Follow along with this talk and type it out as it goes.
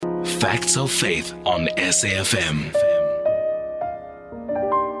Facts of Faith on SAFM.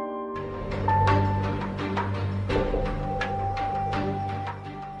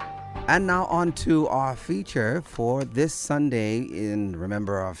 And now on to our feature for this Sunday.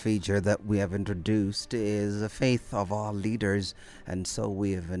 Remember, our feature that we have introduced is the faith of our leaders. And so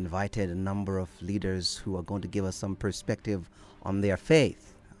we have invited a number of leaders who are going to give us some perspective on their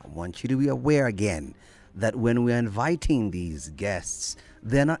faith. I want you to be aware again that when we're inviting these guests,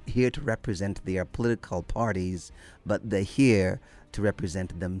 they're not here to represent their political parties, but they're here to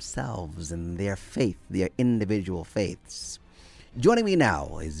represent themselves and their faith, their individual faiths. Joining me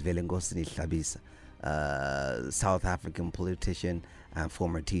now is Velinkosi Hlabisa, South African politician and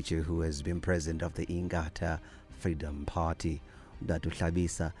former teacher who has been president of the Inkatha Freedom Party. Dr.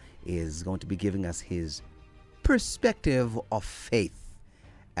 Hlabisa is going to be giving us his perspective of faith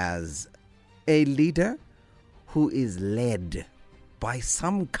as a leader who is led by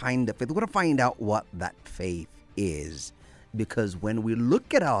some kind of faith. We're going to find out what that faith is, because when we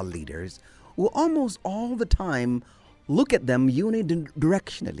look at our leaders, we'll almost all the time look at them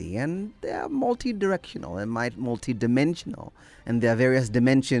unidirectionally, and they're multi-directional and multi-dimensional, and there are various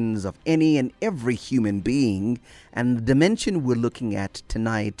dimensions of any and every human being. And the dimension we're looking at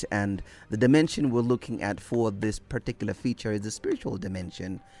tonight, and the dimension we're looking at for this particular feature, is the spiritual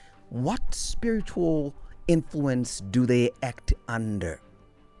dimension. What spiritual influence do they act under?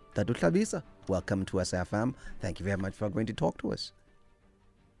 Dr. Hlabisa, welcome to SFM. Thank you very much for agreeing to talk to us.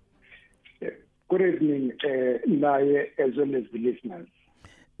 Good evening, Naye, as well as the listeners.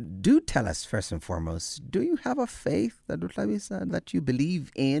 Do tell us, first and foremost, do you have a faith, Dr. Hlabisa, that you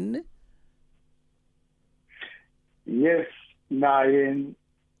believe in? Yes, Naye,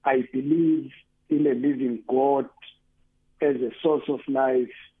 I believe in a living God as a source of life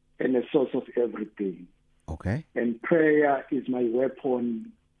and a source of everything. Okay. And prayer is my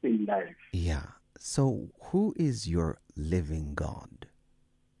weapon in life. Yeah. So who is your living God?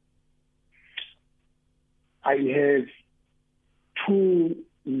 I have two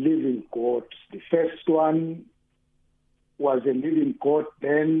living gods. The first one was a living God,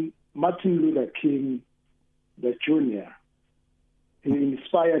 then Martin Luther King, the Jr. He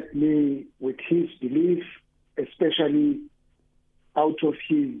inspired me with his belief, especially out of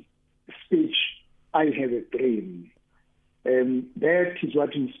his speech, I Have a Dream. And that is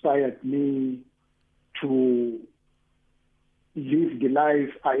what inspired me to live the life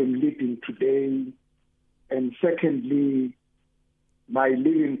I am living today. And secondly, my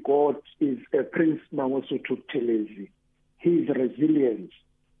living God is a Prince Mangosuthu Buthelezi. His resilience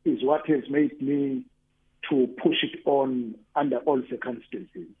is what has made me to push it on under all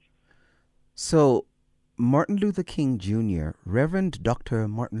circumstances. So, Martin Luther King Jr., Reverend Dr.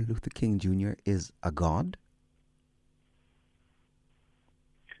 Martin Luther King Jr. is a God?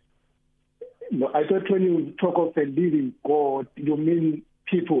 No, I thought when you talk of a living God, you mean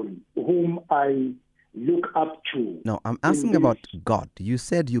people whom I look up to. No, I'm asking about God. You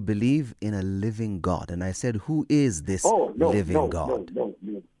said you believe in a living God, and I said, who is this living God? No.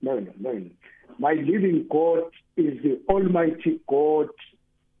 My living God is the Almighty God,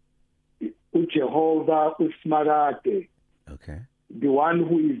 Jehovah Usmarate. Okay. The one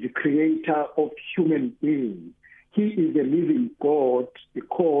who is the creator of human beings. He is a living God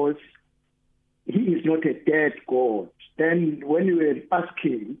because he is not a dead God. Then when you were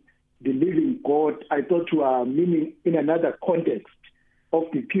asking the living God, I thought you are meaning in another context of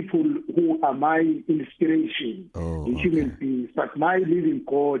the people who are my inspiration, the human beings. But my living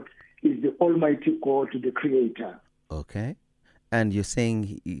God is the Almighty God, the Creator. Okay. And you're saying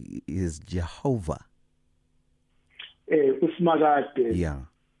he is Jehovah? Usmagate. Yeah.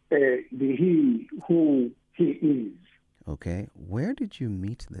 He who he is. Okay. Where did you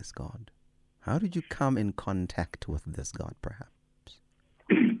meet this God? How did you come in contact with this God, perhaps?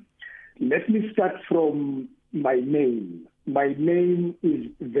 Let me start from my name. My name is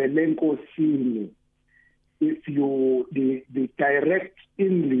Velinkosi. If you, the direct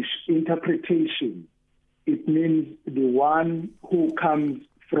English interpretation, it means the one who comes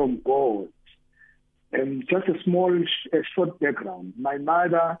from God. And just a short background. My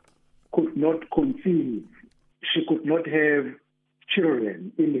mother could not conceive. She could not have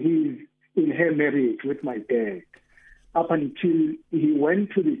children in her marriage with my dad, up until he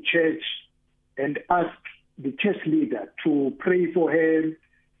went to the church and asked the church leader to pray for her,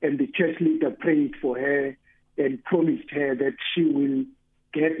 and the church leader prayed for her and promised her that she will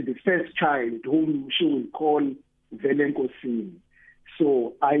get the first child whom she will call Velinkosi.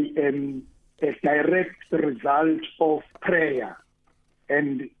 So I am a direct result of prayer,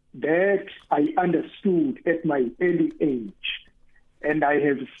 and that I understood at my early age. And I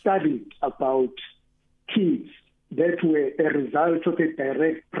have studied about kids that were a result of a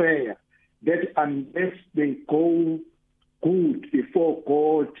direct prayer, that unless they go good before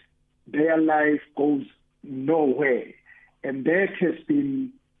God, their life goes nowhere. And that has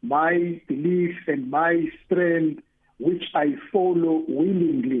been my belief and my strength, which I follow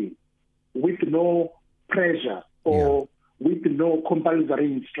willingly, with no pressure or with no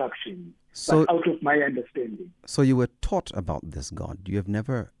compulsory instruction, but out of my understanding. So you were taught about this God. You have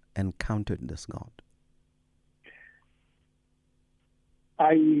never encountered this God.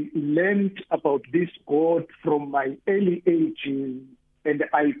 I learned about this God from my early ages, and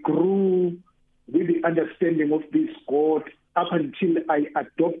I grew with the understanding of this God up until I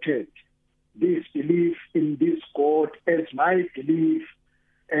adopted this belief in this God as my belief,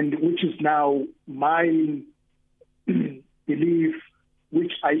 and which is now my belief,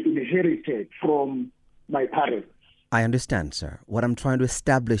 which I inherited from my parents. I understand, sir. What I'm trying to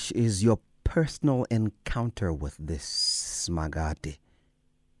establish is your personal encounter with this Magadi.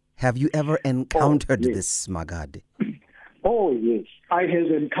 Have you ever encountered this Magadi? Oh, yes. I have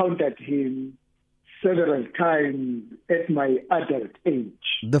encountered him several times at my adult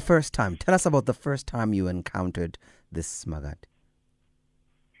age. The first time. Tell us about the first time you encountered this Magadi.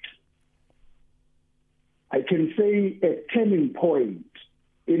 I can say a turning point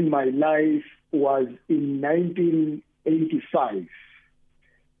in my life was in 1985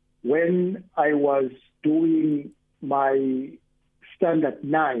 when I was doing my Standard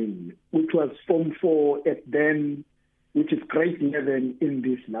 9, which was Form 4 at then, which is grade 11 in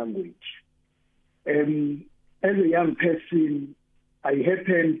this language. And as a young person, I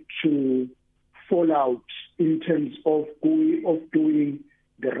happened to fall out in terms of doing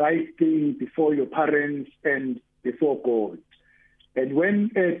the right thing before your parents and before God. And when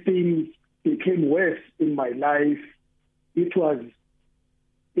things became worse in my life, it was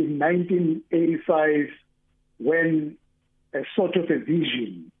in 1985 when a sort of a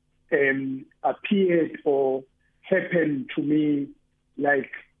vision appeared or happened to me, like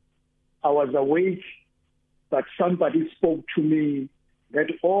I was awake, but somebody spoke to me that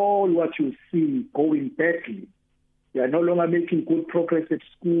all what you see going badly, you are no longer making good progress at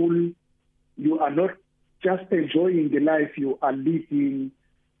school, you are not just enjoying the life you are living.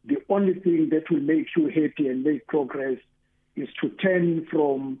 The only thing that will make you happy and make progress is to turn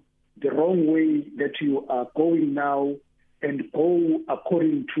from the wrong way that you are going now and go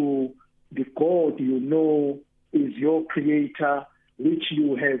according to the God you know is your creator, which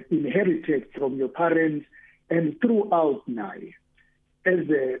you have inherited from your parents and throughout now. As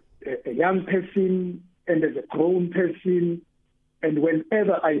a young person and as a grown person, and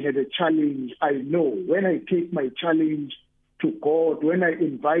whenever I have a challenge, I know when I take my challenge to God, when I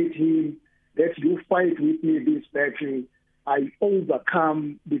invite him that you fight with me this battle, I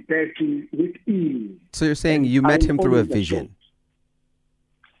overcome the battle with ease. So you're saying you met him through a vision?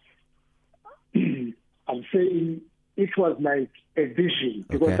 I'm saying it was like a vision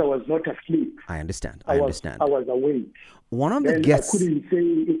because I was not asleep. I understand. I was awake. One of the then guests... I couldn't say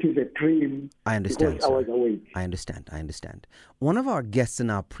it is a dream. I understand, because I was awake. I understand. One of our guests in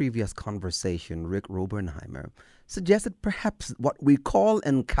our previous conversation, Rick Robernheimer, suggested perhaps what we call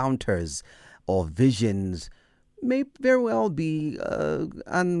encounters or visions may very well be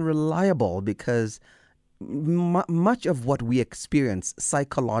unreliable because much of what we experience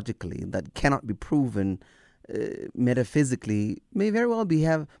psychologically that cannot be proven metaphysically may very well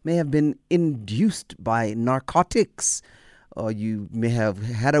have been induced by narcotics, or you may have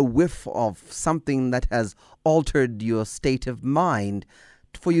had a whiff of something that has altered your state of mind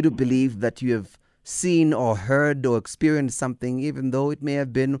for you to believe that you have seen or heard or experienced something, even though it may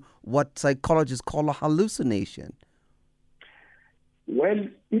have been what psychologists call a hallucination. Well,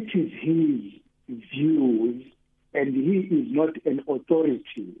 it is his views, and he is not an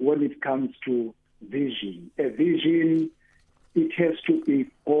authority when it comes to vision. A vision, it has to be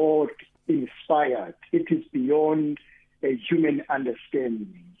God-inspired. It is beyond a human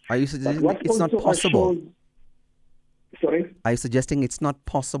understanding. Are you suggesting it's not possible? Sorry? Are you suggesting it's not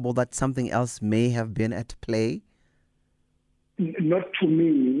possible that something else may have been at play? Not to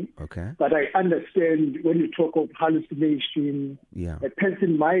me, but I understand when you talk of hallucination, a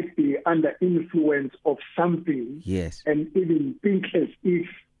person might be under influence of something and even think as if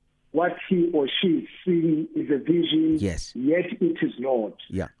what he or she is seeing is a vision, yet it is not.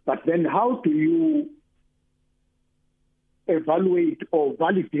 But then how do you evaluate or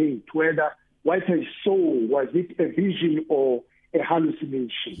validate whether what I saw, was it a vision or a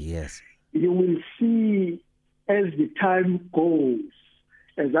hallucination? You will see as the time goes,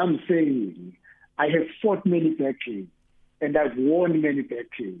 as I'm saying, I have fought many battles and I've won many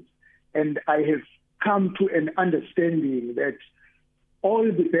battles. And I have come to an understanding that all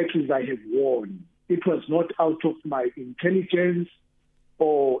the battles I have won, it was not out of my intelligence,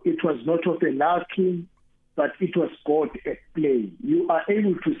 or it was not of a liking, but it was God at play. You are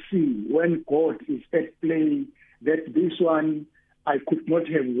able to see when God is at play that this one, I could not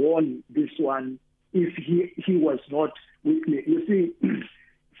have won this one if he was not with me. You see,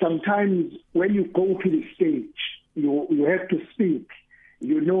 sometimes when you go to the stage, you have to speak.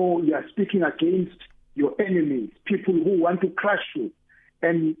 You know you are speaking against your enemies, people who want to crush you.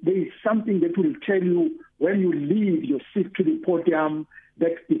 And there is something that will tell you when you leave your seat to the podium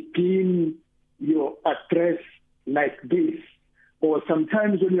that begin your address like this. Or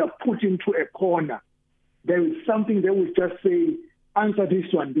sometimes when you are put into a corner, there is something that will just say, answer this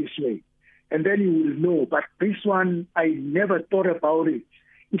one this way. And then you will know, but this one, I never thought about it.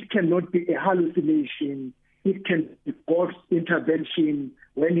 It cannot be a hallucination. It can be God's intervention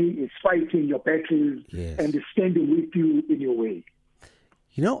when He is fighting your battles and is standing with you in your way.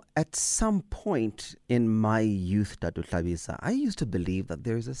 You know, at some point in my youth, Dr. Hlabisa, I used to believe that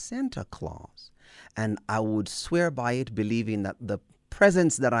there is a Santa Claus. And I would swear by it, believing that the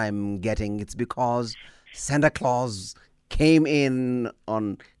presents that I'm getting, it's because Santa Claus came in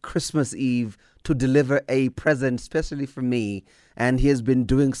on Christmas Eve to deliver a present, especially for me. And he has been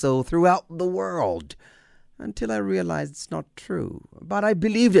doing so throughout the world. Until I realized it's not true. But I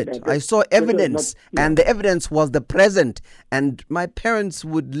believed it. I saw evidence, and the evidence was the present. And my parents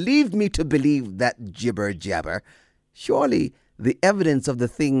would leave me to believe that gibber jabber. Surely the evidence of the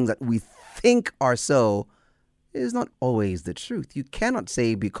things that we think are so is not always the truth. You cannot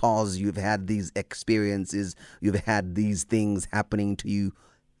say because you've had these experiences, you've had these things happening to you,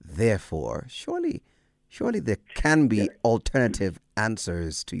 therefore, surely there can be alternative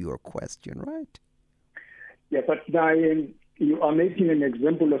answers to your question, right? Yeah, but Diane, you are making an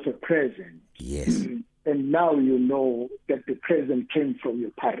example of a present. Yes. And now you know that the present came from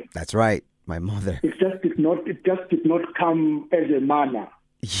your parents. That's right, my mother. It just did not come as a manna.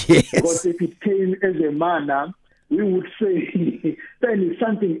 Yes. Because if it came as a manna, we would say then it's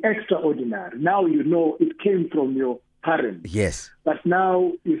something extraordinary. Now you know it came from your parents. Yes. But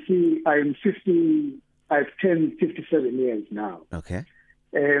now you see I'm 50, I've turned 57 years now. Okay.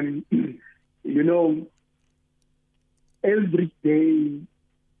 And you know, every day,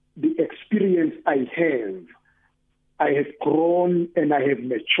 the experience I have grown and I have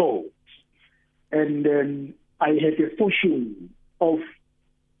matured. And I had the fortune of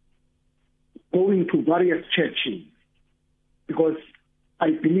going to various churches because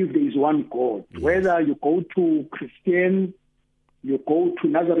I believe there is one God. Yes. Whether you go to Christian, you go to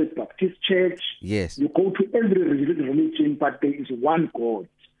Nazareth Baptist Church, yes, you go to every religion, but there is one God.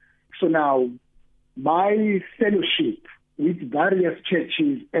 So now, my fellowship with various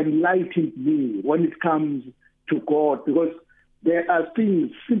churches enlightened me when it comes to God, because there are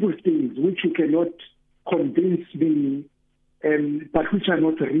things, simple things, which you cannot convince me, but which are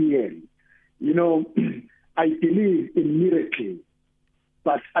not real. You know, I believe in miracles,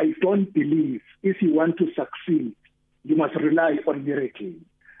 but I don't believe if you want to succeed, you must rely on miracles.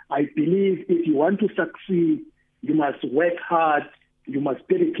 I believe if you want to succeed, you must work hard, you must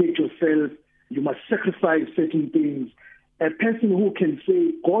dedicate yourself, you must sacrifice certain things. A person who can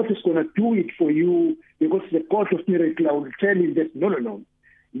say, God is going to do it for you because the God of miracles, I will tell him that, no.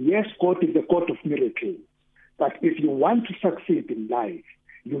 Yes, God is the God of miracles. But if you want to succeed in life,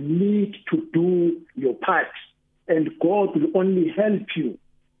 you need to do your part. And God will only help you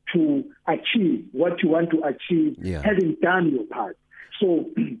to achieve what you want to achieve, having done your part. So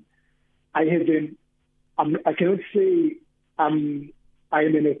I cannot say I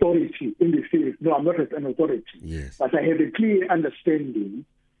am an authority in the field. No, I'm not an authority. Yes. But I have a clear understanding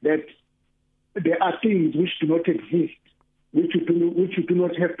that there are things which do not exist, which you do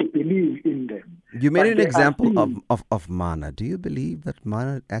not have to believe in them. You made an example of manna. Do you believe that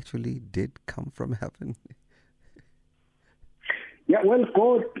manna actually did come from heaven? Yeah, well,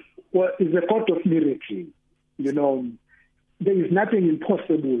 God is a God of miracles. You know, there is nothing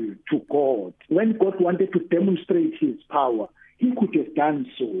impossible to God. When God wanted to demonstrate his power, he could have done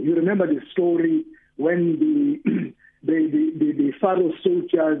so. You remember the story when the Pharaoh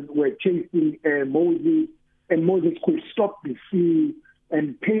soldiers were chasing Moses, and Moses could stop the sea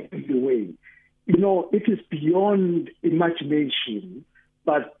and pave the way. You know, it is beyond imagination,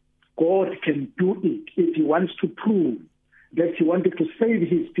 but God can do it if he wants to prove that he wanted to save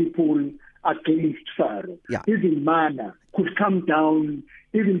his people against Pharaoh. Yeah. Even manna could come down.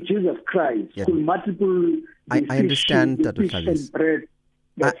 Even Jesus Christ could multiple. I understand that, and bread.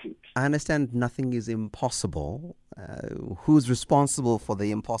 That's it. I understand nothing is impossible, Who's responsible for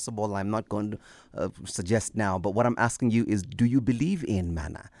the impossible? I'm not going to suggest now, but what I'm asking you is, do you believe in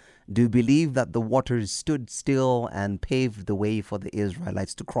manna? Do you believe that the waters stood still and paved the way for the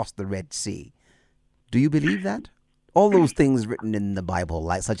Israelites to cross the Red Sea? Do you believe that? All those things written in the Bible,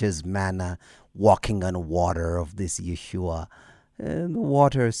 like such as manna, walking on water of this Yeshua, and the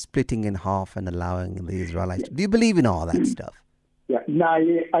water splitting in half and allowing the Israelites. Do you believe in all that stuff? Yeah. Now,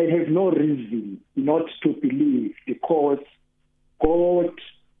 I have no reason not to believe, because God,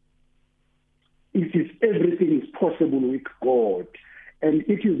 everything is possible with God. And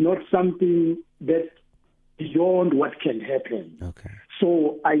it is not something that's beyond what can happen. Okay.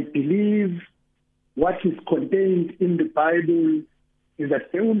 So I believe what is contained in the Bible is a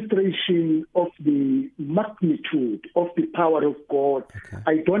demonstration of the magnitude of the power of God. Okay.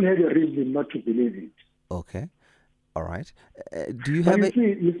 I don't have a reason not to believe it. Okay. All right. Do you have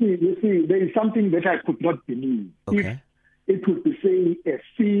you see, there is something that I could not believe. Okay. If it would be saying a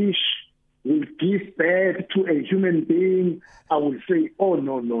fish will give birth to a human being, I will say, oh,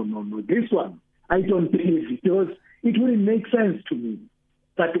 no. This one, I don't believe it, because it wouldn't make sense to me.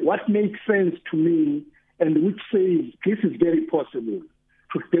 But what makes sense to me, and which says this is very possible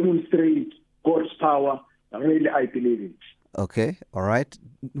to demonstrate God's power, really, I believe it. Okay. All right.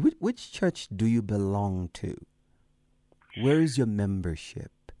 Which church do you belong to? Where is your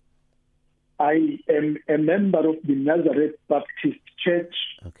membership? I am a member of the Nazareth Baptist Church,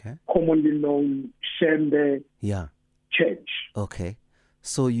 Okay. commonly known Shembe Yeah. Church. Okay.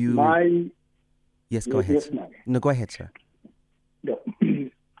 So you... Yes, go ahead. Yes, Sir. ma'am. No, go ahead, sir. No.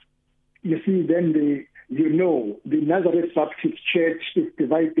 You see, then the Nazareth Baptist Church is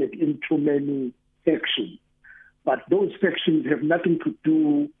divided into many sections. But those sections have nothing to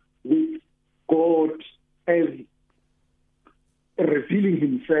do with God as revealing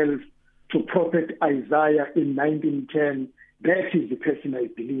himself to Prophet Isaiah in 1910. That is the person I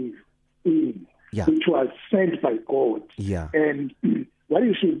believe in, which was sent by God. Yeah. And what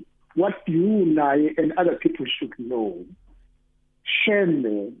you and I and other people should know,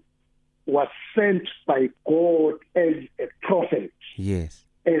 Shembe was sent by God as a prophet. Yes.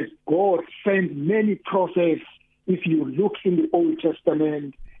 As God sent many prophets, if you look in the Old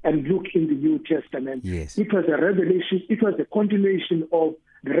Testament and look in the New Testament, yes, it was a revelation, it was a continuation of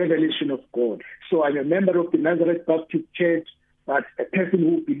the revelation of God. So I'm a member of the Nazareth Baptist Church, but a person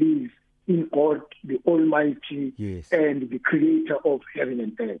who believes in God, the Almighty, yes, and the Creator of heaven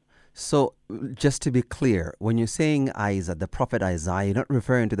and earth. So, just to be clear, when you're saying Isaiah, the prophet Isaiah, you're not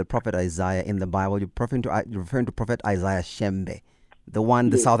referring to the prophet Isaiah in the Bible. You're referring to prophet Isaiah Shembe,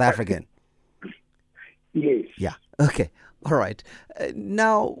 the South African. Yes. Yeah. Okay. All right.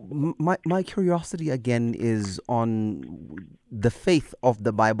 Now, my curiosity again is on the faith of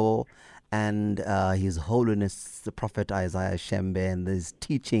the Bible and His Holiness, the prophet Isaiah Shembe, and his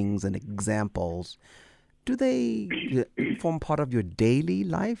teachings and examples. Do they form part of your daily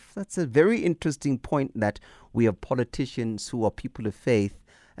life? That's a very interesting point, that we have politicians who are people of faith.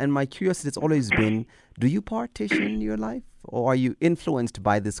 And my curiosity has always been, do you partition your life? Or are you influenced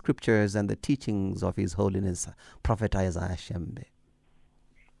by the scriptures and the teachings of His Holiness, Prophet Isaiah Shembe?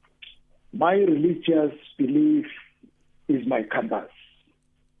 My religious belief is my compass.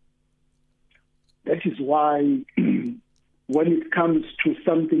 That is why when it comes to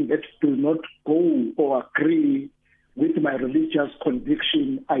something that does not go or agree with my religious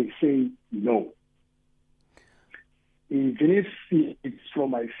conviction, I say no. Even if it's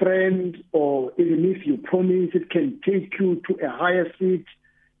from my friend, or even if you promise it can take you to a higher seat,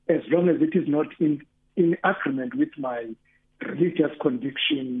 as long as it is not in agreement with my religious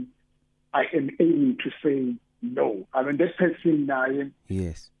conviction, I am able to say no. I mean, that person,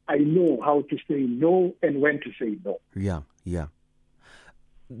 yes, I know how to say no and when to say no. Yeah.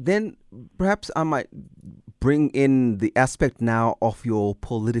 Then perhaps I might bring in the aspect now of your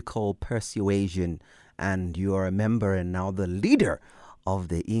political persuasion, and you're a member and now the leader of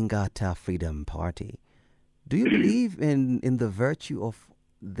the Inkatha Freedom Party. Do you believe in the virtue of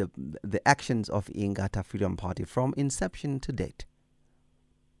the actions of Inkatha Freedom Party from inception to date?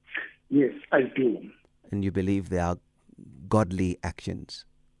 Yes, I do. And you believe they are godly actions?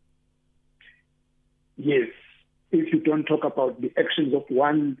 Yes. If you don't talk about the actions of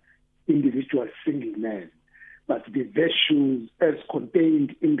one individual single man, but the virtues as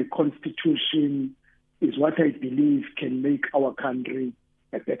contained in the Constitution is what I believe can make our country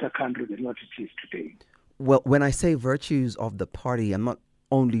a better country than what it is today. Well, when I say virtues of the party, I'm not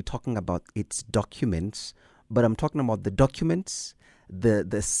only talking about its documents, but I'm talking about the documents,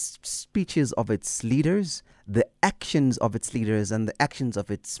 the speeches of its leaders, the actions of its leaders and the actions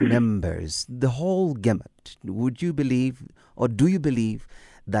of its members, the whole gamut. Would you believe, or do you believe,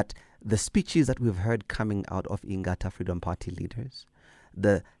 that the speeches that we've heard coming out of Inkatha Freedom Party leaders,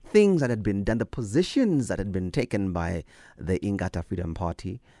 the things that had been done, the positions that had been taken by the Inkatha Freedom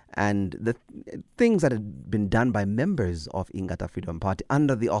Party, and the things that had been done by members of Inkatha Freedom Party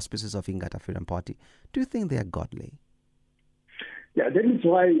under the auspices of Inkatha Freedom Party, do you think they are godly? Yeah, that is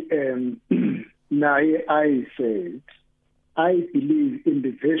why now I said I believe in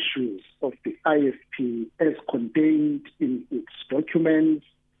the virtues of the IFP as contained in its documents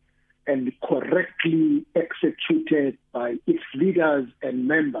and correctly executed by its leaders and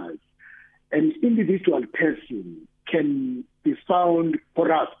members. An individual person can be found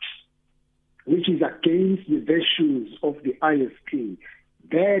corrupt, which is against the virtues of the IFP.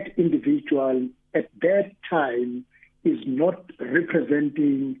 That individual at that time is not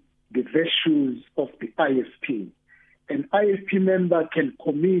representing the virtues of the IFP. An IFP member can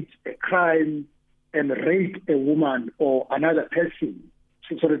commit a crime and rape a woman or another person,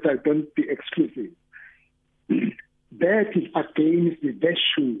 so that I don't be exclusive. That is against the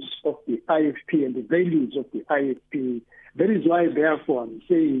virtues of the IFP and the values of the IFP. That is why, therefore, I'm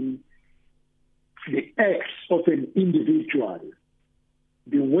saying the acts of an individual,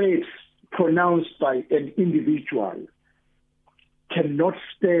 the words pronounced by an individual, cannot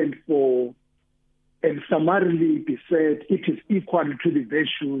stand for and summarily be said it is equal to the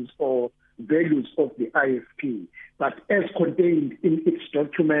virtues or values of the IFP, but as contained in its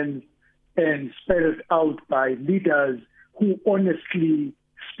documents and spelled out by leaders who honestly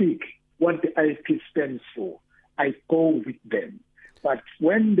speak what the IFP stands for, I go with them. But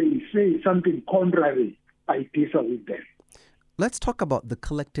when they say something contrary, I differ with them. Let's talk about the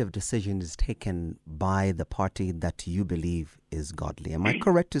collective decisions taken by the party that you believe is godly. Am I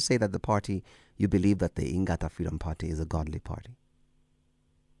correct to say that the party, you believe that the Inkatha Freedom Party is a godly party?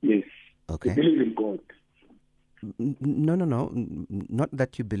 Yes. Okay. I believe in God. No. Not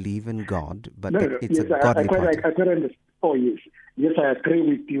that you believe in God, but No, that it's yes, a godly party. I quite understand. Oh, yes. Yes, I agree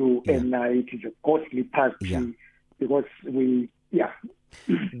with you, Yeah. and it is a godly party because The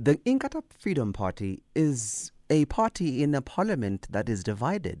Inkatha Freedom Party is a party in a parliament that is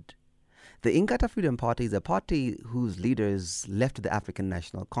divided. The Inkatha Freedom Party is a party whose leaders left the African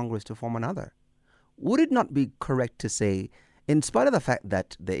National Congress to form another. Would it not be correct to say, in spite of the fact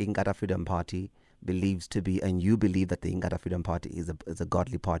that the Inkatha Freedom Party believes to be, and you believe that the Inkatha Freedom Party is a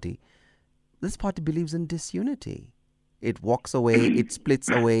godly party, this party believes in disunity? It walks away, it splits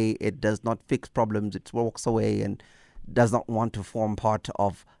away, it does not fix problems, it walks away and does not want to form part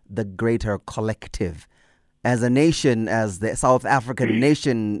of the greater collective. As a nation, as the South African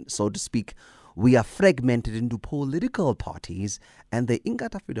nation, so to speak, we are fragmented into political parties, and the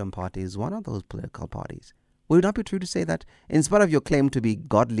Inkatha Freedom Party is one of those political parties. Would it not be true to say that, in spite of your claim to be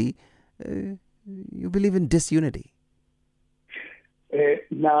godly, you believe in disunity?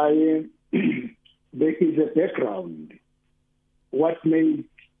 Now, there is a background. What made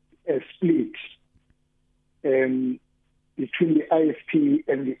a split between the IFP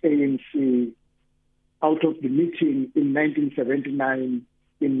and the ANC out of the meeting in 1979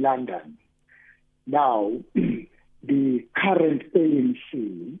 in London. Now, the current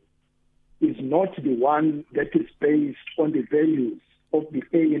ANC is not the one that is based on the values of the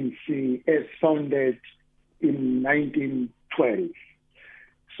ANC as founded in 1912.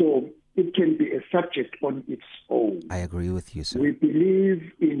 So it can be a subject on its own. I agree with you, sir. We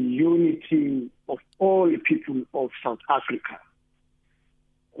believe in unity of all people of South Africa.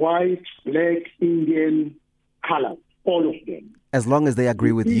 White, black, Indian, colored, all of them. As long as they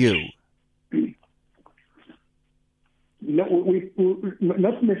agree with you. No,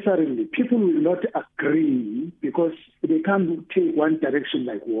 not necessarily. People will not agree because they can't take one direction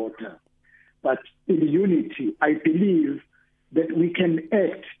like water. But in unity, I believe that we can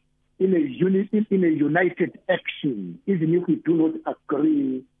act in a united action, even if we do not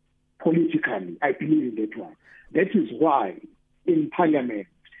agree politically. I believe in that one. That is why in Parliament,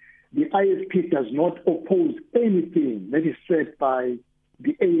 the IFP does not oppose anything that is said by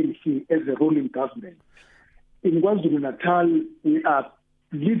the ANC as a ruling government. In KwaZulu-Natal, we are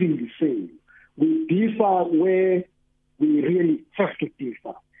living the same. We differ where we really have to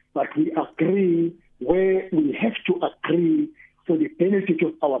differ, but we agree where we have to agree for the benefit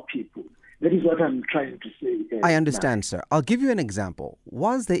of our people. That is what I'm trying to say. I understand, sir. I'll give you an example.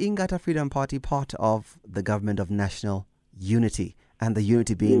 Was the Inkatha Freedom Party part of the government of national unity, and the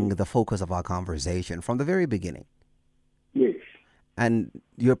unity being the focus of our conversation from the very beginning? Yes. And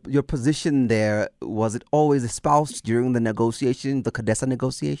your position there, was it always espoused during the negotiations, the CODESA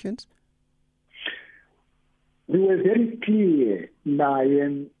negotiations? We were very clear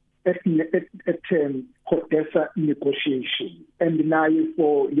at CODESA negotiation. And now,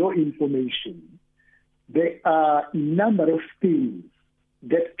 for your information, there are a number of things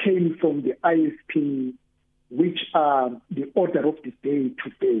that came from the ISP which are the order of the day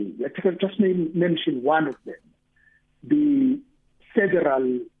today. Let me just mention one of them. The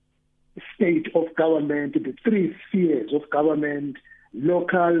federal state of government, the three spheres of government,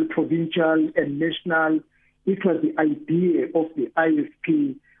 local, provincial, and national. It was the idea of the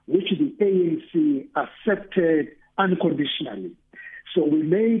ISP, which the ANC accepted unconditionally. So we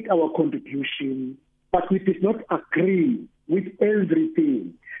made our contribution, but we did not agree with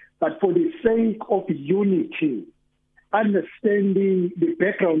everything. But for the sake of unity, understanding the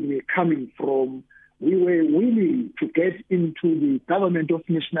background we're coming from, we were willing to get into the Government of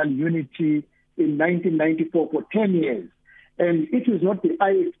National Unity in 1994 for 10 years. And it was not the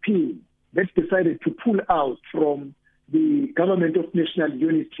ISP that decided to pull out from the Government of National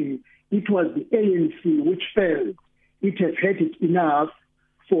Unity. It was the ANC which felt it has had it enough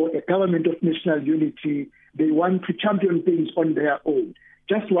for a Government of National Unity. They want to champion things on their own.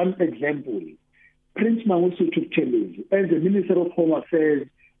 Just one example. Prince Mangosuthu Buthelezi, as the Minister of Home Affairs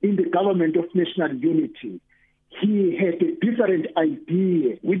in the Government of National Unity, he had a different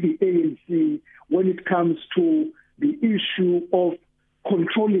idea with the ANC when it comes to the issue of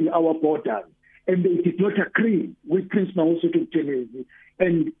controlling our borders. And they did not agree with Prince Mangosuthu Buthelezi.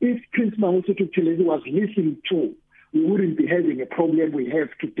 And if Prince Mangosuthu Buthelezi was listened to, we wouldn't be having a problem we have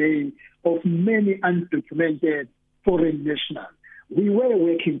today of many undocumented foreign nationals. We were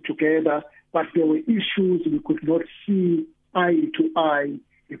working together, but there were issues we could not see eye to eye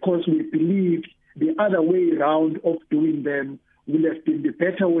because we believed the other way around of doing them would have been the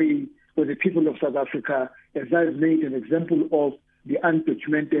better way for the people of South Africa, as I've made an example of the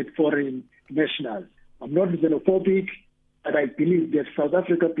undocumented foreign nationals. I'm not xenophobic, but I believe that South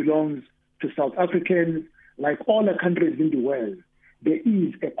Africa belongs to South Africans. Like all the countries in the world, there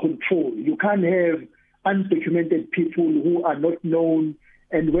is a control. You can't have undocumented people who are not known,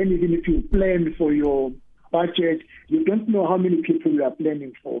 and even if you plan for your budget, you don't know how many people you are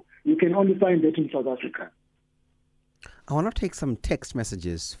planning for. You can only find that in South Africa. I want to take some text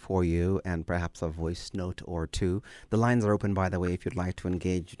messages for you and perhaps a voice note or two. The lines are open, by the way, if you'd like to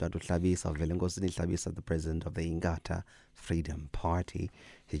engage Dr. Hlabisa, Velinkosi Hlabisa, the president of the Inkatha Freedom Party.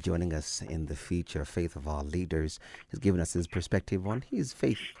 He's joining us in the feature, Faith of Our Leaders. He's given us his perspective on his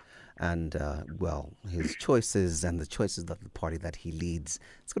faith and, his choices and the choices of the party that he leads.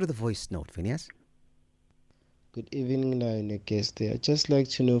 Let's go to the voice note, Phineas. Good evening, your guest. I'd just like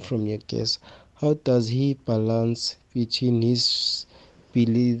to know from your guest, how does he balance between his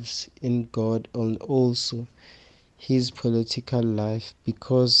beliefs in God and also his political life?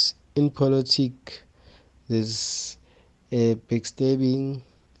 Because in politics, there's a backstabbing.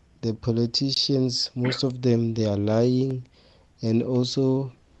 The politicians, most of them, they are lying, and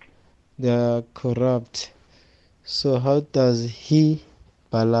also they are corrupt. So how does he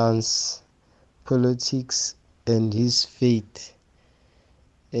balance politics and his faith?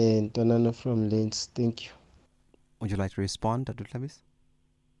 And Tonano from Lens, thank you. Would you like to respond, Dr. Hlabisa?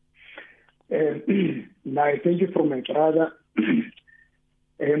 Thank you for my brother.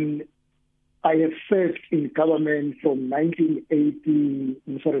 I have served in government from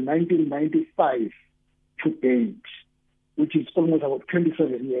 1995 to date, which is almost about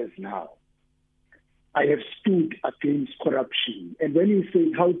 27 years now. I have stood against corruption. And when you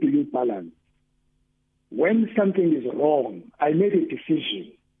say, how do you balance? When something is wrong, I made a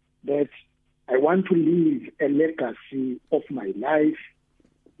decision that I want to leave a legacy of my life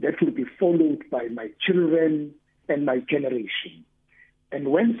that will be followed by my children and my generation. And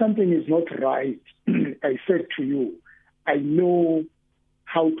when something is not right, I said to you, I know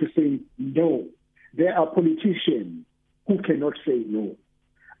how to say no. There are politicians who cannot say no.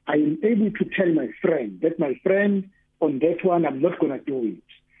 I am able to tell my friend that, my friend, on that one, I'm not going to do it.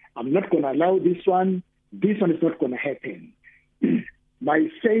 I'm not going to allow this one. This one is not going to happen. My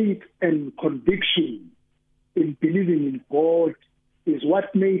faith and conviction in believing in God is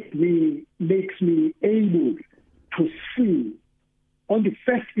what makes me able to see on the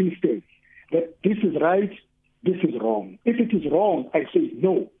first instance that this is right, this is wrong. If it is wrong, I say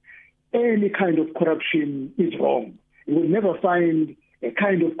no. Any kind of corruption is wrong. You will never find a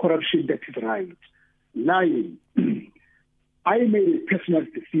kind of corruption that is right. Lying. I made a personal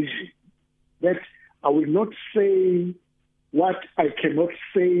decision that I will not say what I cannot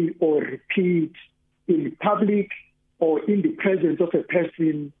say or repeat in public or in the presence of a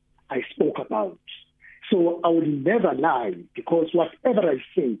person I spoke about. So I will never lie, because whatever I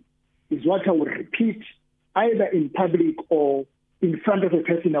say is what I will repeat either in public or in front of the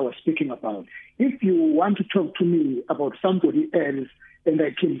person I was speaking about. If you want to talk to me about somebody else and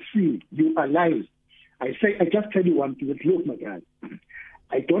I can see you are lying, I just tell you one thing, look, my guy,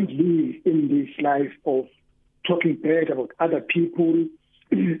 I don't live in this life of talking bad about other people.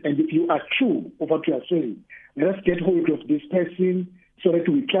 And if you are true of what you are saying, let us get hold of this person so that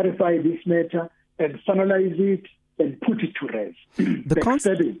we clarify this matter and finalize it and put it to rest.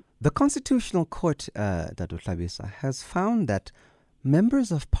 The Constitutional Court, Dr. Hlabisa, has found that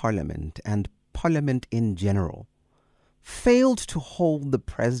members of Parliament and Parliament in general failed to hold the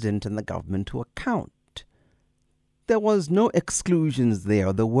President and the government to account. There was no exclusions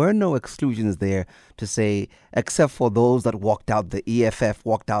there. There were no exclusions there to say, except for those that walked out. The EFF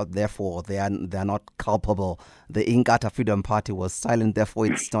walked out, therefore they are not culpable. The Inkatha Freedom Party was silent, therefore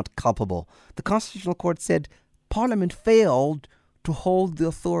it's not culpable. The Constitutional Court said Parliament failed to hold the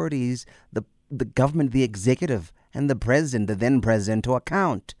authorities, the government, the executive, and the president, the then president, to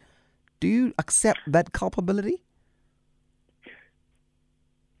account. Do you accept that culpability?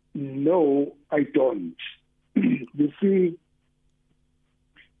 No, I don't. You see,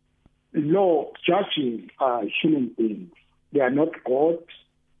 law judges are human beings. They are not God,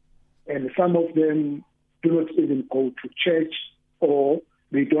 and some of them do not even go to church or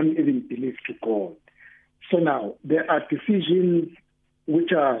they don't even believe to God. So now, there are decisions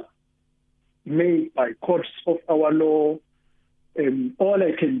which are made by courts of our law, and all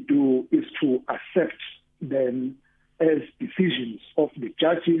I can do is to accept them as decisions of the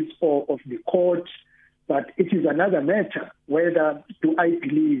judges or of the court. But it is another matter whether do I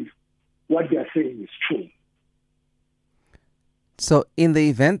believe what they are saying is true. So in the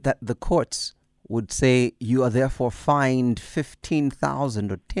event that the courts would say you are therefore fined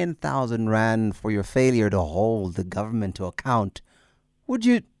 15,000 or 10,000 rand for your failure to hold the government to account, would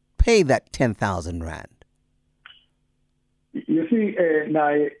you pay that 10,000 rand? You see,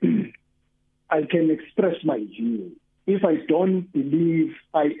 I can express my view. If I don't believe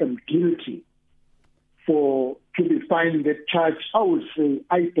I am guilty to be fined that charge, I will say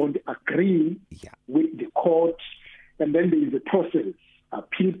I don't agree with the court, and then there is a process,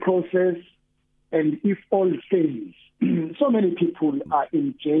 appeal process, and if all fails, so many people are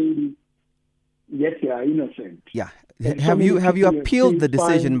in jail, yet they are innocent. Yeah. Have you appealed the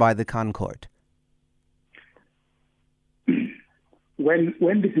decision by the Khan Court? When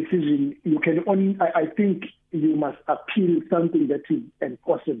the decision, you can only, I think you must appeal something that is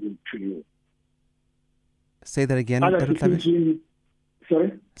enforceable to you. Say that again.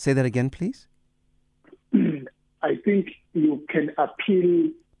 Sorry? Say that again, please. I think you can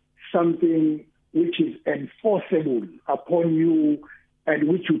appeal something which is enforceable upon you and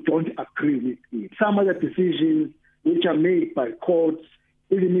which you don't agree with it. Some other decisions which are made by courts,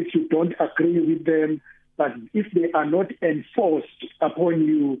 even if you don't agree with them, but if they are not enforced upon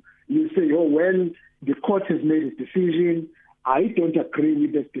you, you say, oh, well, the court has made a decision. I don't agree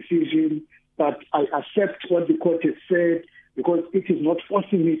with that decision, but I accept what the court has said because it is not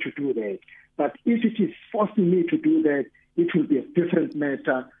forcing me to do that. But if it is forcing me to do that, it will be a different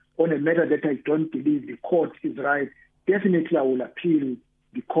matter. On a matter that I don't believe the court is right, definitely I will appeal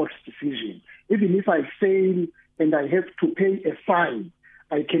the court's decision. Even if I fail and I have to pay a fine,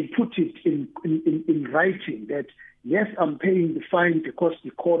 I can put it in writing that, yes, I'm paying the fine because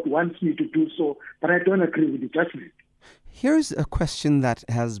the court wants me to do so, but I don't agree with the judgment. Here's a question that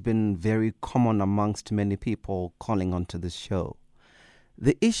has been very common amongst many people calling onto this show.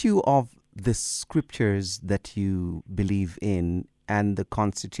 The issue of the scriptures that you believe in and the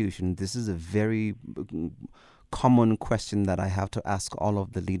Constitution, this is a very common question that I have to ask all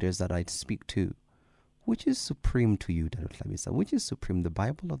of the leaders that I speak to. Which is supreme to you, Dr. Hlabisa? Which is supreme, the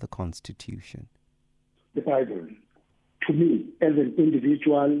Bible or the Constitution? The Bible. To me, as an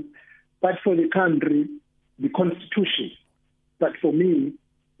individual, but for the country, the Constitution. But for me,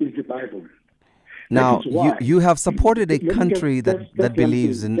 is the Bible. Now, you have supported a country that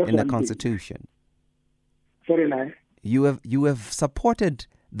believes in the Constitution. Sorry, Nai? You have supported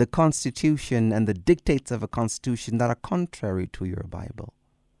the Constitution and the dictates of a Constitution that are contrary to your Bible.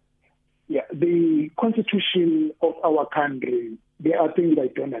 Yeah, the Constitution of our country, there are things I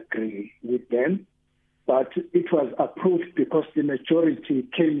don't agree with them, but it was approved because the majority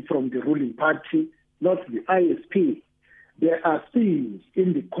came from the ruling party, not the ISP. There are things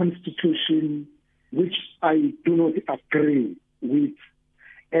in the Constitution which I do not agree with,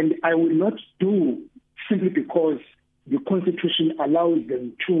 and I will not do simply because the Constitution allows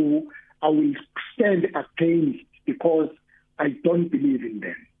them to. I will stand against because I don't believe in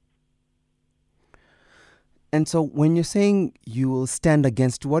them. And so when you're saying you will stand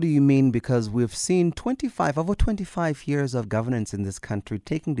against, what do you mean? Because we've seen over 25 years of governance in this country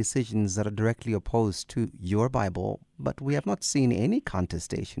taking decisions that are directly opposed to your Bible, but we have not seen any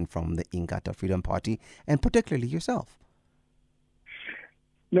contestation from the Inkatha Freedom Party, and particularly yourself.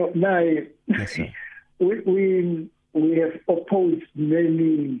 No, Yes, sir. we have opposed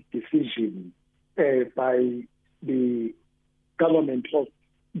many decisions by the government of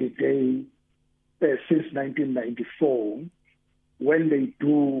the day since 1994, when they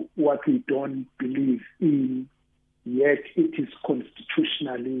do what we don't believe in, yet it is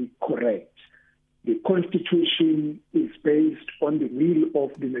constitutionally correct. The Constitution is based on the will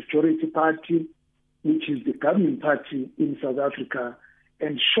of the majority party, which is the governing party in South Africa,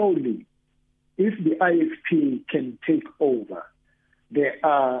 and surely, if the IFP can take over, there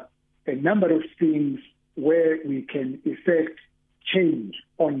are a number of things where we can effect change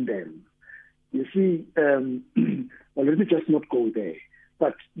on them. You see, well, let me just not go there.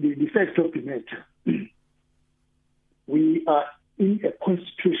 But the fact of the matter, we are in a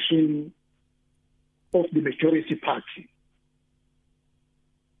constitution of the majority party,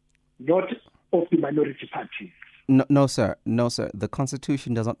 not of the minority party. No, sir. No, sir. The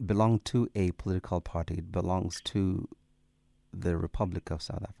Constitution does not belong to a political party. It belongs to the Republic of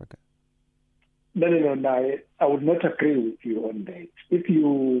South Africa. No. I would not agree with you on that. If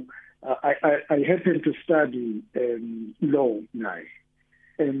you... I happen to study law now,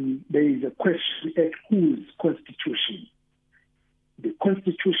 and there is a question at whose constitution? The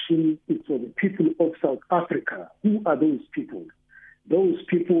constitution is for the people of South Africa. Who are those people? Those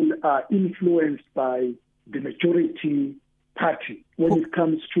people are influenced by the majority party when it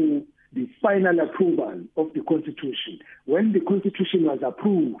comes to the final approval of the constitution. When the constitution was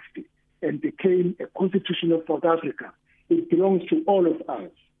approved and became a constitution of South Africa, it belongs to all of us.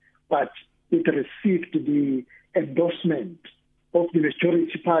 But it received the endorsement of the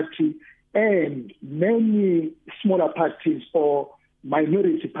majority party, and many smaller parties or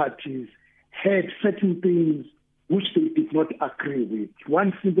minority parties had certain things which they did not agree with.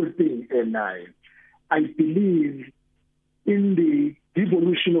 One simple thing, and I believe in the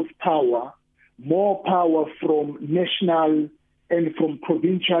devolution of power, more power from national and from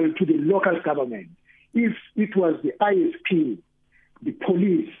provincial to the local government. If it was the IFP, the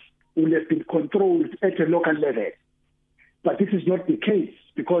police will have been controlled at a local level. But this is not the case,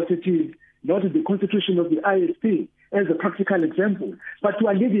 because it is not in the constitution of the ISP as a practical example. But we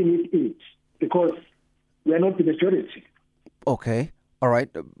are living with it because we are not the majority. Okay. All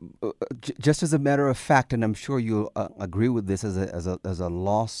right. Just as a matter of fact, and I'm sure you'll agree with this as a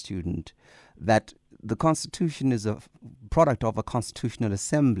law student, that the Constitution is a product of a constitutional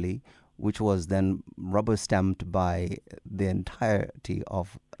assembly, which was then rubber-stamped by the entirety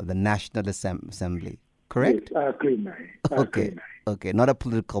of the National Assembly, correct? Yes, I agree, man. Okay, not a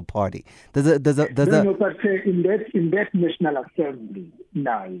political party. But in that National Assembly,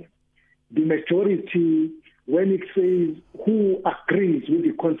 now, the majority, when it says who agrees with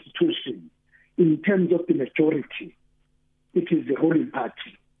the Constitution, in terms of the majority, it is the ruling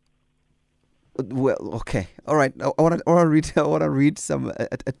party. Well, okay, all right. I want to read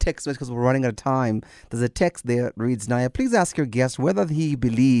a text message because we're running out of time. There's a text there that reads, Naya, please ask your guest whether he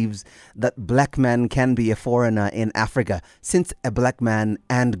believes that black man can be a foreigner in Africa, since a black man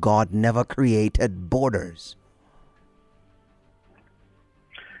and God never created borders.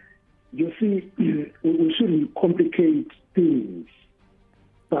 You see, we shouldn't complicate things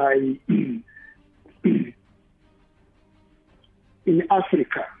by in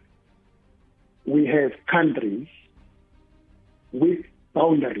Africa. We have countries with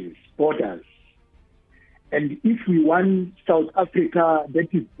boundaries, borders. And if we want South Africa that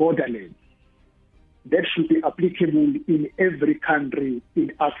is borderless, that should be applicable in every country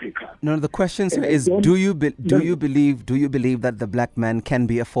in Africa. No, the question, sir, is do you believe that the black man can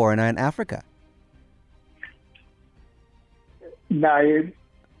be a foreigner in Africa? Now,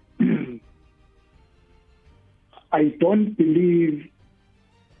 I don't believe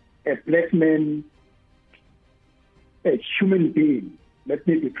a black man, a human being, let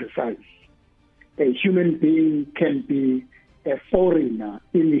me be precise, a human being can be a foreigner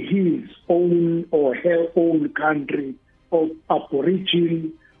in his own or her own country of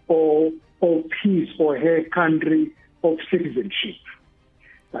origin or of his or her country of citizenship.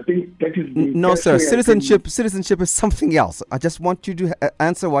 I think that is the... No, sir. Citizenship is something else. I just want you to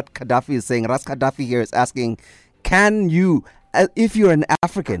answer what Gaddafi is saying. Ras Gaddafi here is asking, can you, if you're an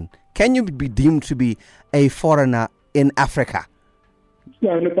African, can you be deemed to be a foreigner in Africa?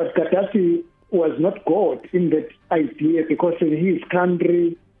 Yeah, no, but Gaddafi was not God in that idea, because in his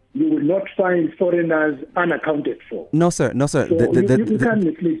country you will not find foreigners unaccounted for. No, sir. No, sir. So you can't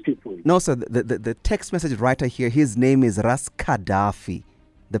mislead people. No, sir. The text message writer here, his name is Ras Gaddafi,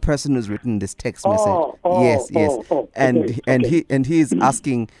 the person who's written this text message. Yes. And he is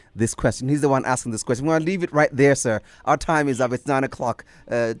asking this question. He's the one asking this question. We'll leave it right there, sir. Our time is up. It's 9 o'clock.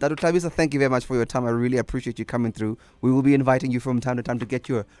 Dr. Hlabisa, thank you very much for your time. I really appreciate you coming through. We will be inviting you from time to time to get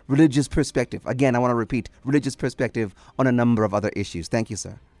your religious perspective. Again, I want to repeat, religious perspective on a number of other issues. Thank you,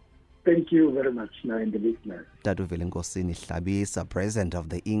 sir. Thank you very much, now in the listeners. Dr. Velinkosi Hlabisa, president of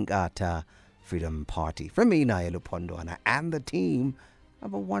the Inkatha Freedom Party. From me, Naya Lupondwana, and the team,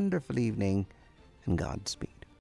 have a wonderful evening and Godspeed.